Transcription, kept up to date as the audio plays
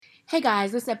Hey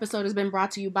guys, this episode has been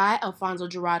brought to you by Alfonso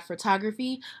Gerard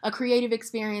Photography, a creative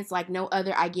experience like no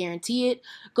other, I guarantee it.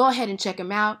 Go ahead and check him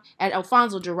out at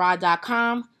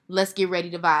alfonsogerard.com. Let's get ready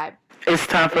to vibe. It's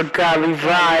time for Godly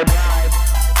Vibe.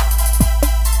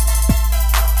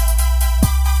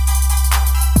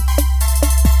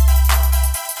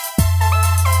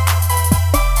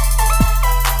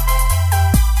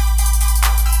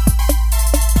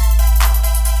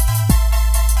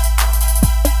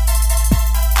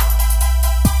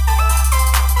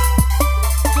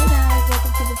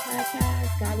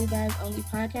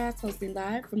 Podcast hosting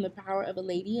live from the power of a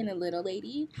lady and a little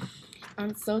lady.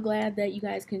 I'm so glad that you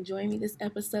guys can join me this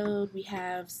episode. We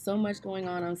have so much going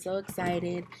on. I'm so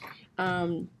excited.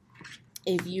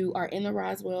 If you are in the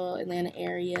Roswell, Atlanta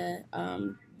area,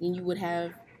 then you would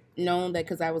have known that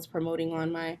because I was promoting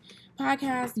on my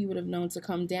podcast, you would have known to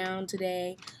come down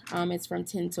today. It's from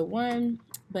 10 to 1.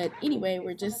 But anyway,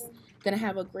 we're just going to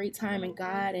have a great time in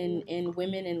God and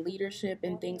women and leadership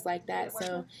and things like that.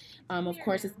 So, of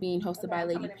course, it's being hosted by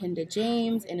Lady Penda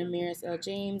James and Amiris L.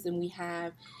 James. And we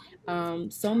have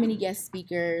so many guest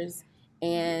speakers.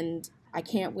 And I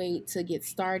can't wait to get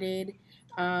started.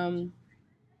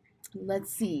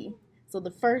 Let's see. So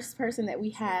the first person that we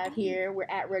have here, we're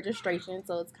at registration,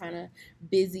 so it's kind of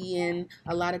busy and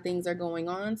a lot of things are going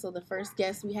on. So the first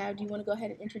guest we have, do you want to go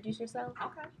ahead and introduce yourself?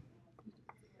 Okay.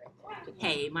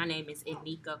 Hey, my name is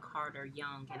Enika Carter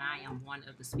Young, and I am one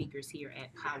of the speakers here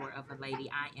at Power of a Lady.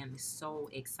 I am so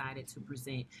excited to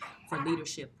present for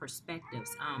Leadership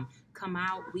Perspectives. Come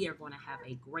out. We are going to have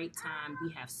a great time.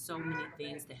 We have so many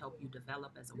things to help you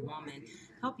develop as a woman,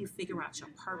 help you figure out your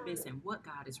purpose and what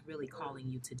God is really calling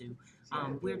you to do.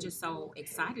 We're just so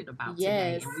excited about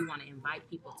today, and we want to invite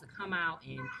people to come out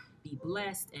and be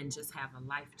blessed and just have a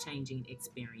life-changing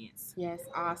experience. Yes,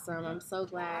 awesome. I'm so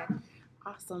glad.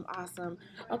 Awesome.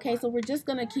 Okay, so we're just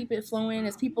gonna keep it flowing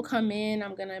as people come in.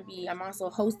 I'm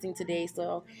also hosting today,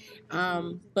 so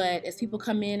but as people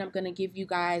come in, I'm gonna give you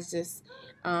guys just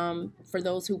for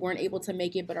those who weren't able to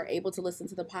make it but are able to listen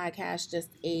to the podcast, just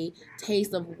a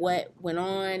taste of what went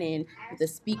on and the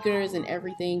speakers and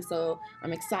everything. So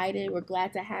I'm excited. We're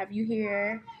glad to have you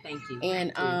here. Thank you.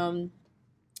 And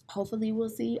hopefully we'll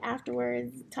see you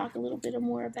afterwards. Talk a little bit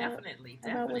more about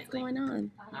what's going on.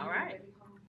 All right.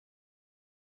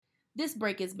 This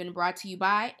break has been brought to you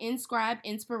by Inscribe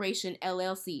Inspiration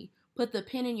LLC. Put the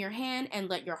pen in your hand and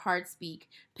let your heart speak.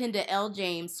 Penda L.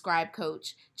 James, Scribe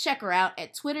Coach. Check her out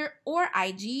at Twitter or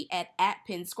IG at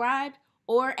 @PenScribe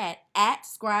or at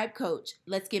Scribe Coach.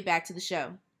 Let's get back to the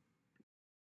show.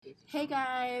 Hey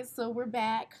guys, so we're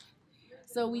back.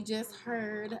 So we just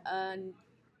heard Enika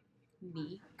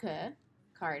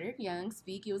Carter Young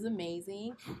speak. It was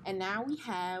amazing. And now we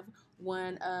have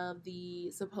one of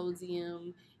the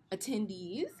Symposium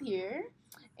attendees here,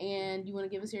 and you want to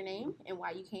give us your name and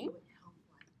why you came?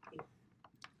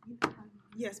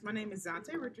 Yes, my name is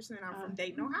Zante Richardson. I'm from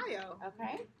Dayton, Ohio.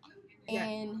 Okay.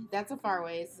 And that's a far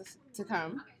ways to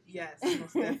come. Yes,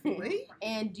 most definitely.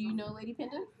 And do you know Lady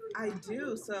Penda? I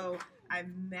do. So I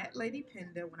met Lady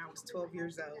Penda when I was 12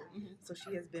 years old. Mm-hmm. So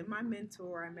she has been my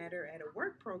mentor. I met her at a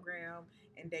work program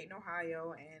in Dayton,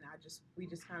 Ohio, and we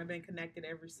just kind of been connected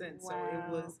ever since. Wow. So it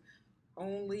was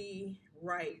only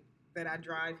right that I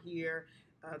drive here.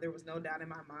 There was no doubt in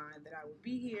my mind that I would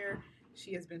be here.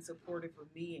 She has been supportive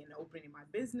of me in opening my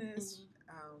business.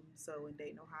 Mm-hmm. So in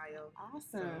Dayton, Ohio.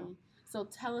 Awesome. So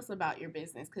tell us about your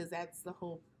business, because that's the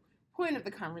whole point of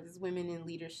the conference is women in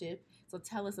leadership. So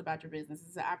tell us about your business.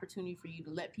 It's an opportunity for you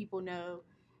to let people know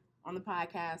on the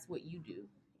podcast what you do.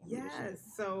 Yes.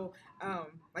 So,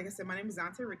 like I said, my name is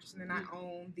Zante Richardson, and I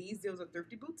own These Deals of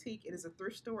Thrifty Boutique. It is a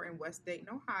thrift store in West Dayton,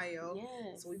 Ohio.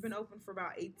 Yes. So we've been open for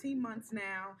about 18 months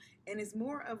now, and it's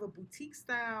more of a boutique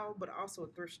style, but also a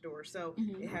thrift store. So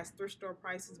It has thrift store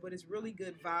prices, but it's really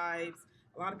good vibes.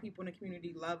 A lot of people in the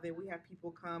community love it. We have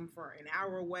people come for an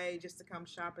hour away just to come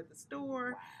shop at the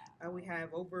store. We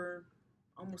have over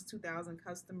almost 2,000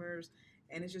 customers,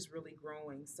 and it's just really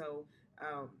growing. So,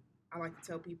 I like to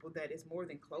tell people that it's more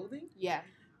than clothing. Yeah.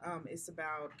 It's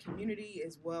about community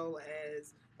as well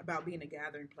as about being a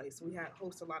gathering place. We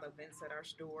host a lot of events at our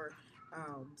store.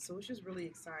 So it's just really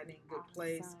exciting. Good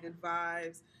place, good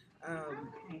vibes.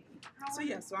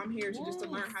 So I'm here to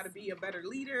learn how to be a better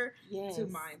leader to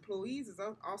my employees, is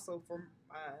also from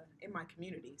in my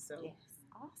community. So yes,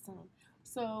 awesome.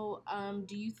 So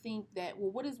do you think that,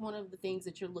 what is one of the things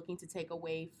that you're looking to take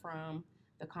away from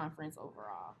the conference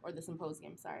overall, or the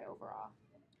symposium, overall?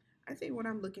 I think what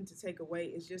I'm looking to take away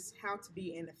is just how to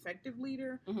be an effective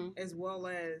leader, as well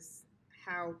as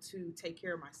how to take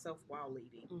care of myself while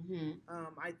leading.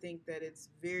 I think that it's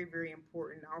very, very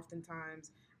important.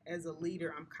 Oftentimes as a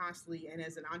leader, I'm constantly, and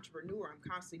as an entrepreneur, I'm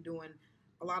constantly doing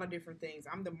a lot of different things.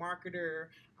 I'm the marketer.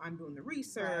 I'm doing the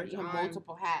research. You have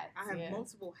multiple hats. I have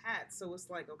multiple hats. So it's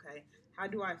like, okay, how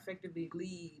do I effectively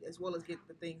lead as well as get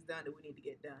the things done that we need to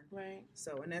get done? Right.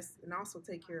 So, and also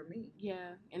take care of me.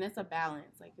 Yeah, and it's a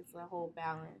balance. Like, it's a whole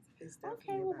balance. It's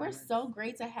okay, well, we're so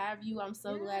great to have you. I'm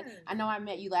so glad. I know I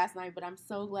met you last night, but I'm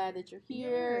so glad that you're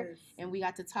here. And we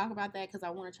got to talk about that because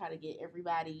I want to try to get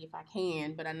everybody if I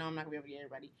can, but I know I'm not going to be able to get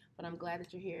everybody. But I'm glad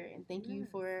that you're here. And thank you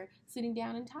for sitting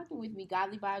down and talking with me.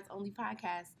 Godly Vibes Only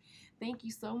Podcast. Thank you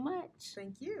so much.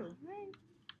 Thank you. All right.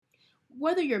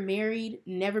 Whether you're married,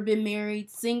 never been married,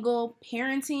 single,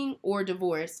 parenting, or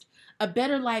divorced, a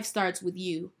better life starts with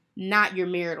you, not your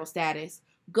marital status.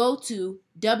 Go to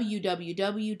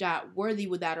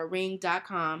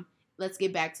www.worthywithoutaring.com. Let's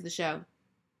get back to the show.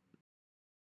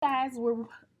 Guys, we're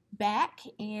back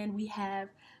and we have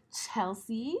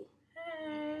Chelsea.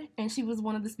 Hey. And she was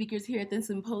one of the speakers here at the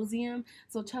Symposium.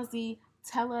 So Chelsea,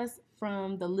 tell us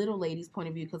from the little lady's point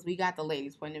of view, because we got the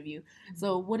ladies' point of view.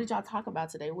 So what did y'all talk about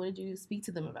today? What did you speak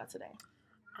to them about today?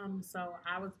 So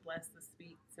I was blessed to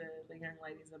speak to the young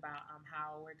ladies about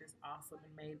how we're just awesome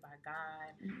and made by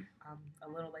God. A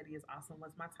little lady is awesome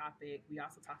was my topic. We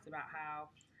also talked about how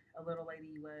a little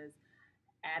lady was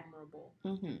admirable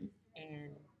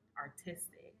and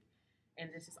artistic,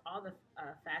 and it's just all the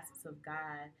facets of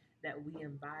God that we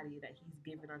embody that He's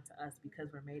given unto us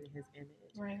because we're made in His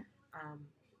image. Right.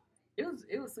 It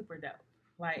was super dope.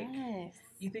 Like,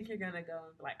 you think you're gonna go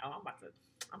and be like, oh, I'm about to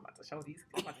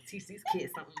teach these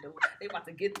kids something new. They about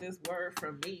to get this word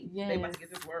from me. Yes. They about to get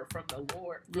this word from the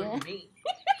Lord from me.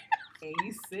 And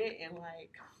you sit and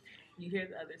like you hear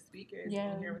the other speakers and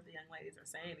you hear what the young ladies are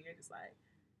saying, and you're just like,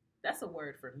 that's a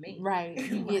word for me. Right.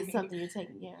 You like, get something you're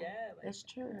taking. Yeah. Like, that's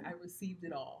true. I received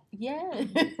it all. Yeah.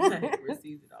 I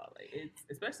received it all. Like, it's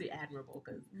especially admirable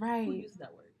because who uses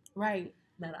that word? Right.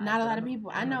 Not a lot of people.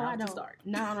 I know I don't.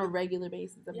 Not on a regular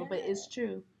basis. But it's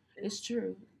true. It's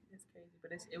true. It's crazy.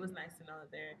 But it was nice to know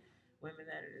that there are women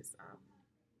that are just,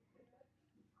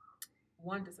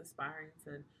 one, just aspiring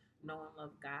to know and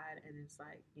love God. And it's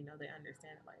like, they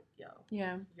understand it like, yo,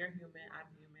 you're human, I'm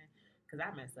human. Because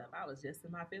I messed up. I was just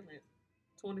in my feelings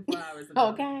 24 hours ago.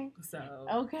 Okay. So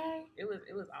it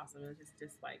was awesome. It was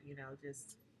just like,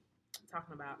 just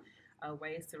talking about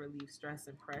ways to relieve stress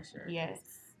and pressure. Yes.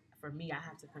 For me, I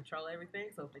have to control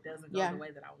everything. So if it doesn't go the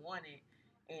way that I want it,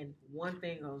 and one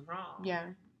thing goes wrong,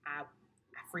 I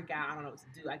freak out. I don't know what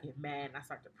to do. I get mad and I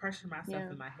start to pressure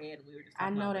myself in my head. And we were just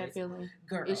talking about that feeling.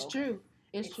 Girl, it's true.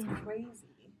 It's true. Crazy.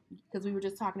 Because we were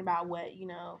just talking about what,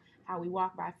 how we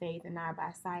walk by faith and not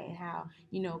by sight, and how,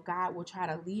 God will try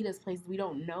to lead us places we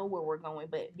don't know where we're going,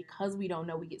 but because we don't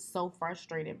know, we get so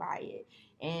frustrated by it.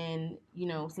 And,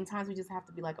 sometimes we just have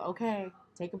to be like, okay,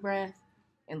 take a breath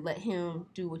and let Him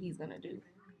do what He's going to do.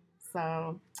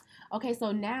 So, okay,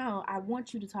 so now I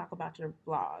want you to talk about your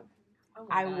blog. Oh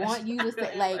I want you to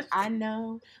say, like, I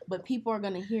know, but people are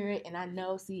going to hear it, and I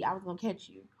know, I was going to catch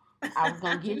you. I was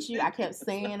going to get you. I kept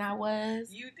saying I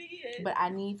was. You did. But I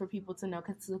need for people to know.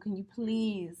 So can you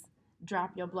please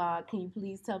drop your blog? Can you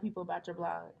please tell people about your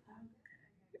blog?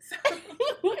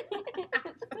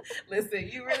 Listen,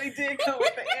 you really did come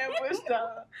with the ambush,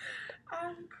 though.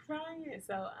 I'm crying.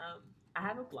 So, I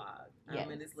have a blog,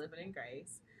 and it's Living in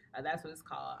Grace. That's what it's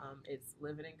called. It's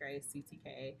Living in Grace,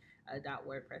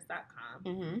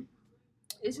 CTK.wordpress.com.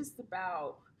 It's just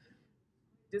about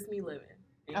just me living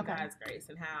in God's grace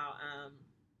and how,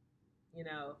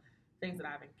 things that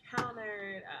I've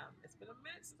encountered. It's been a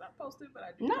minute since I posted, but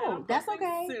I do. No, that's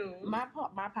okay. Soon. My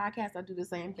podcast, I do the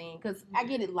same thing because I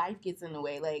get it. Life gets in the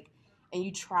way, and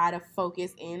you try to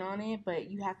focus in on it, but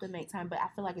you have to make time. But I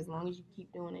feel like as long as you keep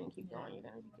doing it and keep going, you're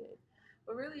gonna be good.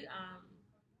 But really,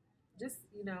 just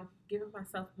giving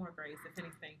myself more grace, if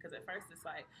anything, because at first it's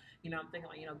like, I'm thinking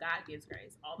like, God gives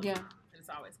grace all the time, and it's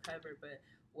always covered. But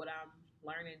what I'm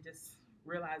learning, just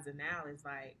realizing now, is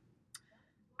like,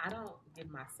 I don't give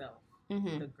myself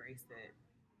the grace that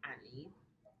I need,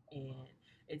 and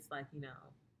it's like,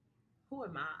 who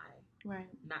am I,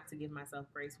 not to give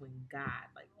myself grace when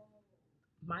God, like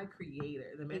my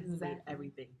Creator, the man who made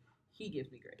everything, He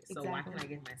gives me grace. So why can't I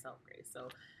give myself grace? So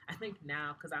I think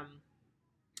now, because I'm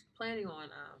planning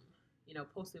on,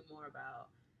 posting more about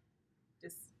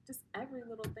just every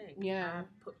little thing. Yeah.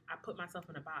 I put myself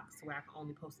in a box where I can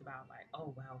only post about like,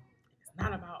 oh well, it's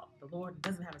not about the Lord. It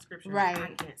doesn't have a scripture. Right.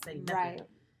 I can't say nothing. Right.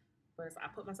 But I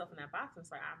put myself in that box, and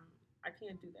it's like I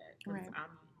can't do that because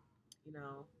I'm,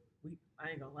 I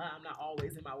ain't gonna lie, I'm not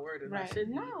always in my word as I should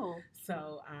be. No.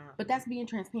 So, but that's being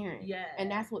transparent. Yeah.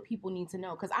 And that's what people need to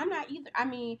know. Because I'm not either. I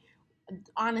mean,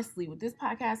 honestly, with this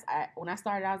podcast, when I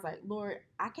started, I was like, Lord,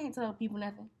 I can't tell people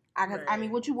nothing. I Right.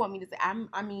 mean, what you want me to say?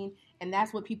 I mean, and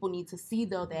that's what people need to see,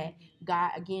 though, that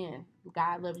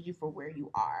God loves you for where you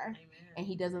are. Amen. And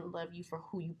He doesn't love you for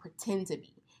who you pretend to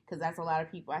be. Because that's a lot of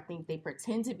people. I think they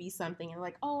pretend to be something and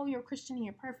like, oh, you're a Christian and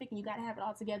you're perfect and you got to have it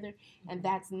all together. And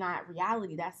that's not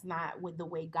reality. That's not with the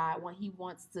way God wants.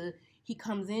 He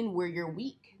comes in where you're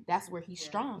weak. That's where He's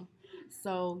strong.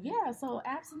 So yeah, so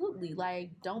absolutely,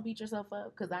 like, don't beat yourself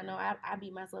up, because I know I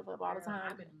beat myself up all the time.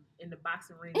 I've been in the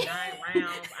boxing ring 9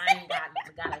 rounds. I ain't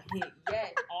got a hit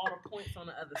yet. All the points on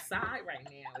the other side right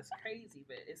now. It's crazy,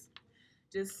 but it's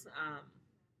just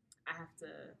I have to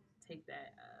take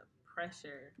that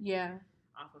pressure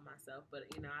off of myself.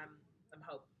 But you know, I'm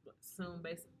hope soon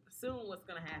what's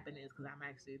gonna happen is, because I'm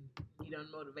actually, you done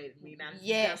motivated me now.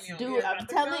 Yes, dude, I'm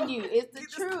telling you, it's the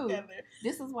truth.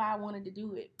 This is why I wanted to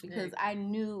do it, because I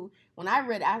knew when I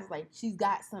read it, I was like, she's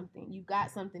got something. You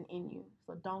got something in you,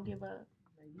 so don't give up.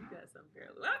 You got something,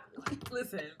 girl.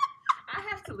 Listen, I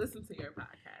have to listen to your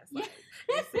podcast. Like,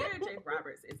 if Sarah J.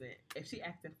 Roberts if she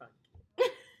acting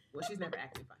funky, well, she's never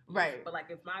acting funky, right? But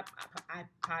like, if my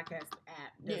podcast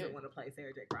app doesn't want to play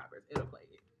Sarah J. Roberts, it'll play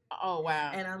it. Oh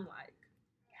wow! And I'm like,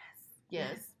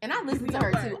 yes. And I listen to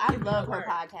her too. I love her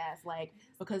podcast, like,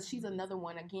 because she's another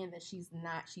one again that she's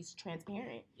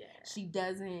transparent. Yeah. She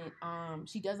doesn't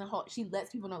hold. She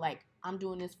lets people know, like, I'm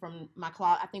doing this from my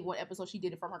closet. I think one episode she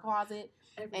did it from her closet,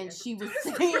 she was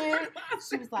saying,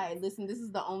 she was like, listen, this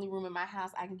is the only room in my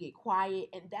house I can get quiet,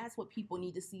 and that's what people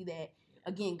need to see, that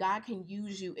again, God can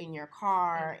use you in your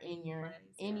car, in your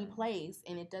any place,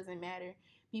 and it doesn't matter.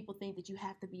 People think that you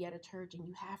have to be at a church and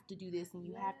you have to do this and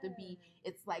you have to be,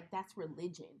 it's like, that's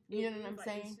religion. You know what I'm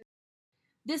saying?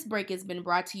 This break has been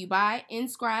brought to you by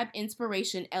Inscribe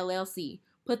Inspiration LLC.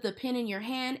 Put the pen in your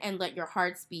hand and let your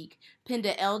heart speak.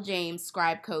 Penda L. James,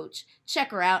 Scribe Coach.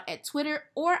 Check her out at Twitter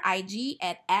or IG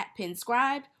at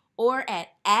 @PenScribe or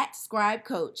at Scribe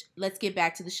Coach. Let's get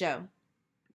back to the show.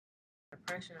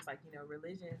 Oppression is like, you know,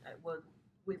 religion. Well,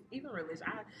 with even religion,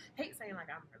 I hate saying like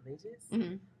I'm religious.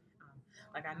 Mm-hmm.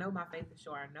 Like, I know my faith is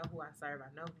sure. I know who I serve. I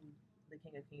know who the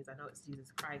King of Kings. I know it's Jesus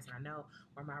Christ. And I know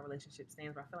where my relationship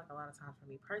stands. But I feel like a lot of times for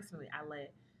me personally, I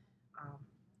let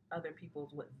other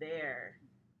people's what they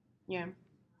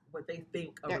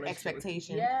think of their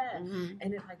expectation.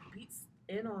 And it like beats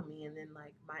in on me. And then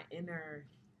like my inner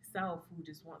self, who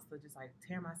just wants to just like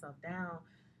tear myself down.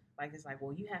 Like, it's like,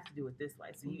 well, you have to do it this way.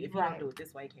 So if you don't do it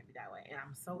this way, it can't be that way. And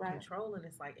I'm so controlling.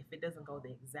 It's like, if it doesn't go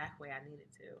the exact way I need it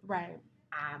to,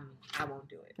 I won't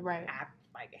do it. Right.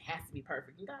 It has to be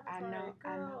perfect. And God was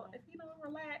I know. If you don't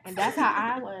relax. And that's how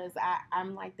I was.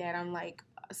 I'm like that. I'm like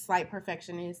a slight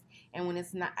perfectionist. And when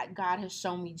it's not, God has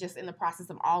shown me just in the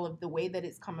process of all of the way that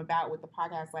it's come about with the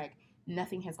podcast, like,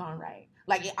 nothing has gone right.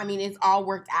 Like, I mean, it's all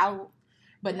worked out,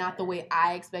 but not the way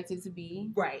I expected it to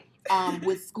be. Right.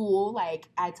 With school, like,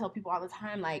 I tell people all the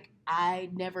time, like,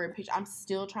 I'm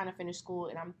still trying to finish school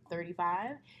and I'm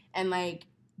 35. And like,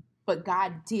 but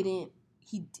God didn't.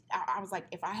 I was like,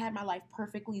 if I had my life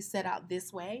perfectly set out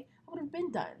this way, I would have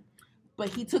been done. But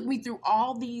He took me through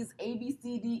all these A, B,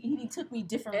 C, D. He took me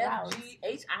different routes. F, G,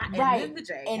 H, I, and then the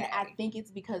J. And I think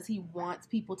it's because He wants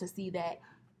people to see that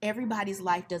everybody's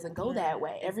life doesn't go that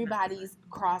way. Everybody's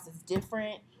cross is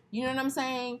different. You know what I'm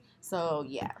saying? So,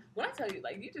 yeah. When I tell you,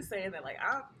 like, you just saying that, like,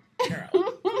 girl,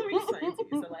 let me explain to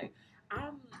you. So, like,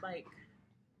 I'm, like,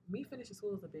 me finishing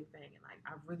school is a big thing, and, like,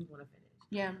 I really want to finish.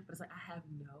 Yeah. But it's like, I have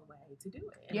no way to do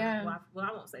it. And yeah.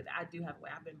 I won't say that. I do have a way.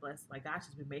 I've been blessed. Like, God's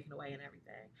just been making a way and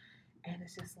everything. And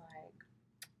it's just like,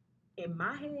 in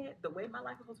my head, the way my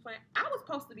life was supposed to plan, I was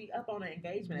supposed to be up on an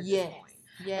engagement at this point.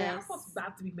 Yes. And I was supposed to be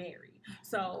about to be married.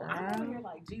 So I'm over here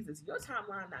like, Jesus, your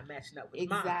timeline not matching up with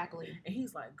mine. And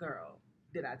He's like, girl,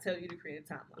 did I tell you to create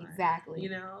a timeline? Exactly. You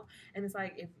know? And it's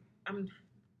like, if I'm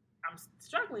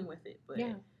struggling with it, but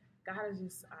God is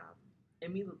just,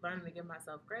 and me learning to give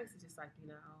myself grace is just like, you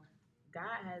know,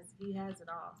 He has it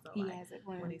all. So He like, has it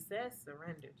planned. When He says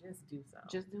surrender, just do so.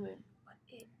 Just do it. But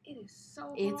it is so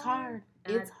hard. It's hard.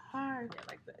 It's hard. Yeah,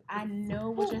 like I know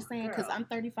what you're saying, because I'm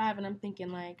 35 and I'm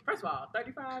thinking like, first of all,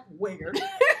 35, where?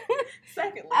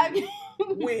 Secondly,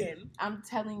 when? I'm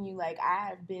telling you, like, I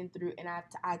have been through, and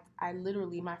I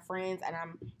literally, my friends, and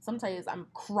sometimes I'm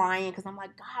crying because I'm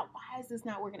like, God, why is this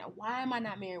not working out? Why am I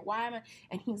not married?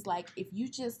 And He's like, if you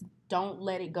just don't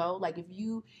let it go, like, if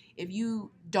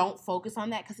you don't focus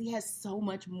on that, because He has so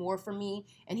much more for me,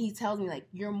 and He tells me, like,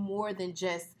 you're more than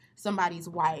just somebody's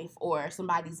wife or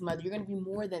somebody's mother. You're going to be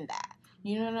more than that.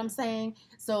 You know what I'm saying?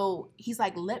 So He's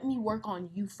like, let me work on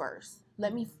you first.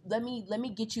 Let me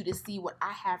get you to see what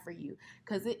I have for you,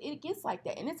 because it gets like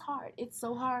that, and it's hard. It's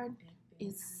so hard.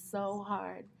 It's so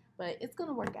hard, but it's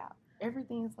gonna work out.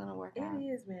 Everything's gonna work out. It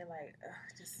is, man. Like,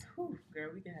 just, girl,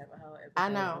 we can have a whole episode. I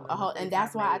know a whole, and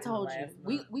that's why I told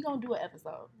you we gonna do an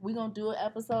episode. We gonna do an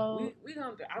episode. We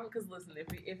gonna do. Because listen,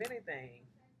 if anything,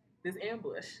 this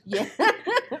ambush, yeah,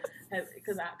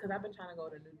 because I've been trying to go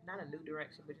to not a new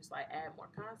direction, but just like add more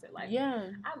content. Like,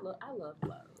 yeah, I love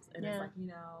clothes, and it's like,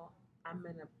 I'm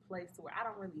in a place where I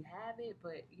don't really have it,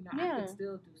 but I can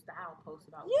still do style posts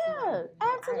about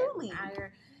absolutely.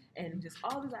 And just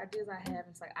all these ideas I have,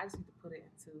 it's like I just need to put it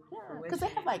into because they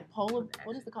have like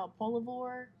what is it called,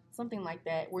 Polavore, something like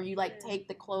that, where you like take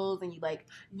the clothes and you like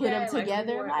put them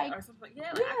together, like or something.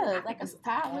 Like a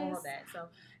stylist. All that. So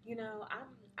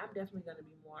I'm definitely gonna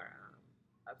be more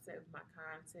upset with my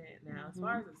content now. As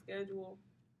far as the schedule,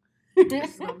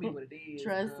 it's gonna be what it is.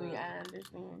 Trust me, I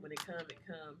understand. When it comes.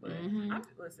 But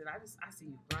listen, I see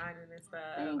you grinding and stuff.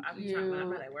 When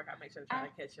I'm at work, I make sure to try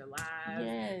to catch your lives.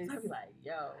 Yes. So I be like,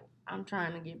 yo, I'm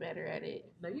trying to get better at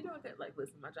it. No, you know what? Like,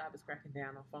 listen, my job is cracking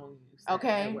down on phone use.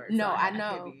 Okay. Work, no, so I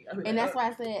know. And that's why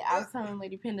I said, I was telling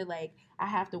Lady Penda, like, I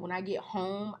have to, when I get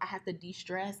home, I have to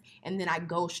de-stress, and then I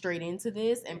go straight into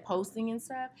this and posting and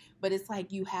stuff. But it's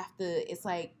like, you have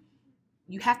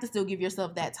to still give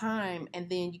yourself that time, and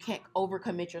then you can't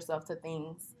overcommit yourself to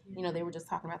things. They were just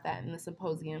talking about that in the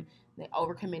symposium.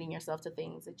 Overcommitting yourself to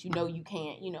things that you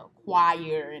can't,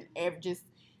 choir and just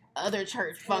other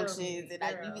church functions,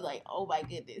 and you be like, oh my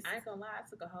goodness. I ain't gonna lie, I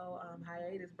took a whole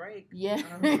hiatus break. Yeah.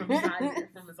 From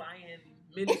Zion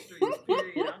Ministries,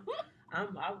 period.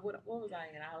 What was I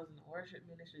in? I was in the worship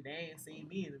ministry. They ain't seen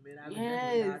me in a minute. I've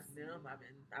been watching them.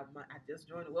 I just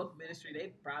joined the welcome ministry.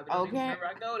 They probably don't even remember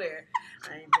I go there.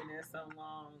 I ain't been there so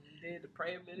long. Did the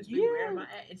prayer ministry. Yeah. Where am I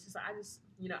at? It's just it's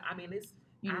you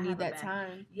need that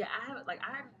time. Yeah,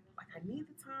 I need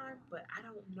the time, but I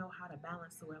don't know how to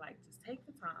balance to where just take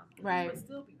the time, right, but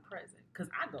still be present. Cause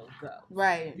I go,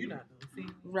 right. You're not gonna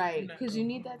see, right? Because you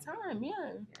need that time,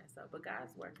 yeah. So, but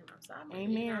God's working on. So I'm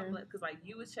amen. Because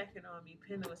you was checking on me,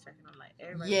 Penda was checking on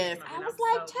everybody. Yes, I was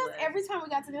like, so Chelsea. Every time we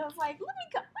got together, I was like, let me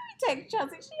take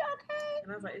Chelsea. She okay?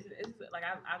 And I was like, it's like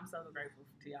I'm so grateful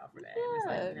to y'all for that.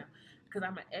 Yeah. And it's because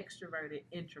I'm an extroverted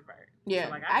introvert. Yeah,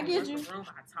 so I get you. Room,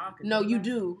 I talk. No, you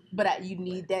do, but you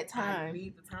need that time. I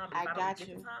need the time. I got you.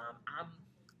 Get the time,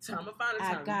 I'm gonna find the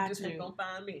time. I got you. Just ain't gonna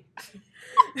find me.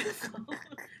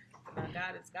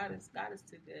 God is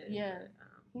too good. Yeah,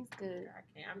 He's good. I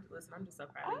can't. I'm just so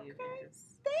proud of you.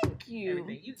 Thank you.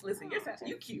 Everything.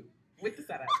 You cute. With the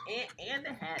setup and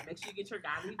the hat. Make sure you get your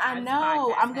godly. I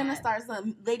know. I'm gonna start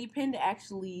some. Lady Penda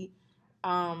actually,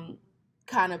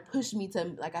 kind of pushed me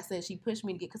to, like I said, she pushed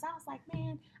me to get, because I was like,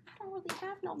 man, I don't really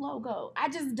have no logo. I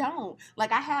just don't.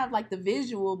 Like, I have like the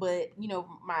visual, but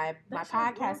my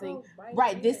podcasting,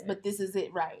 right? But this is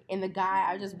it, right? And the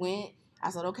guy, I just went. I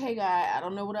said, okay, guy, I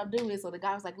don't know what I'm doing. So the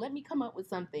guy was like, let me come up with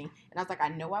something. And I was like, I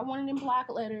know I want it in block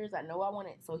letters. I know I want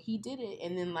it. So he did it.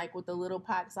 And then like with the little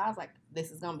pocket, so I was like,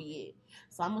 this is going to be it.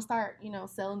 So I'm going to start,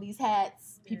 selling these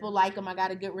hats. People like them. I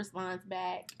got a good response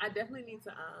back. I definitely need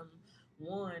to,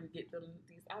 get them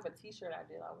these. I have a t-shirt I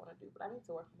want to do, but I need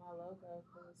to work on my logo,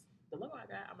 because the logo I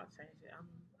got, I'm going to change it.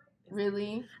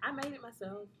 Really? I made it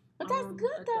myself. But that's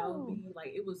good, though.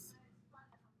 Like, it was...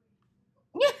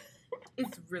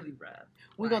 It's really rough.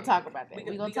 We're going to talk about that.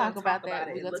 We're going to talk about that.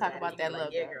 We're going to talk about that logo.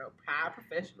 Yeah, girl. Power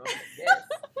professional. Yes.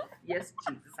 Yes,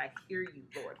 Jesus. I hear you,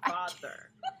 Lord.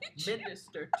 Father,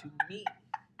 minister to me.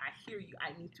 I hear you.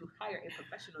 I need to hire a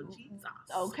professional Jesus.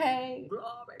 Okay.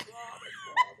 Glory.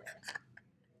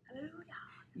 Hallelujah.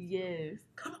 Yes.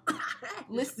 Come on.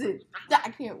 Listen, I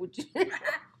can't with you.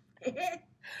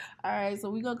 All right, so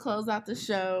we're going to close out the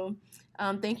show.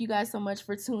 Thank you guys so much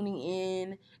for tuning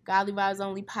in. Godly Vibes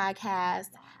Only podcast,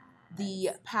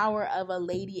 the Power of a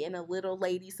Lady and a Little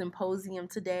Lady Symposium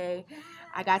today.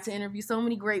 I got to interview so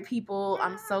many great people.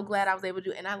 I'm so glad I was able to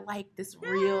do it. And I like this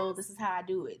real. This is how I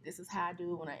do it. This is how I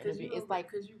do it when I interview. It's like,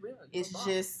 it's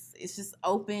just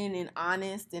open and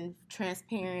honest and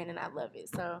transparent, and I love it.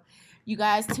 So you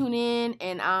guys tune in,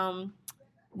 and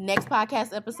next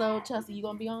podcast episode, Chelsea, you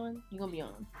gonna be on? You gonna be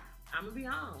on? I'm gonna be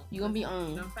on. You gonna be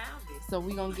on. Done found it. So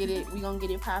we gonna get it. We gonna get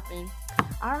it popping.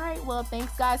 All right. Well,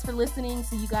 thanks guys for listening.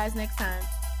 See you guys next time.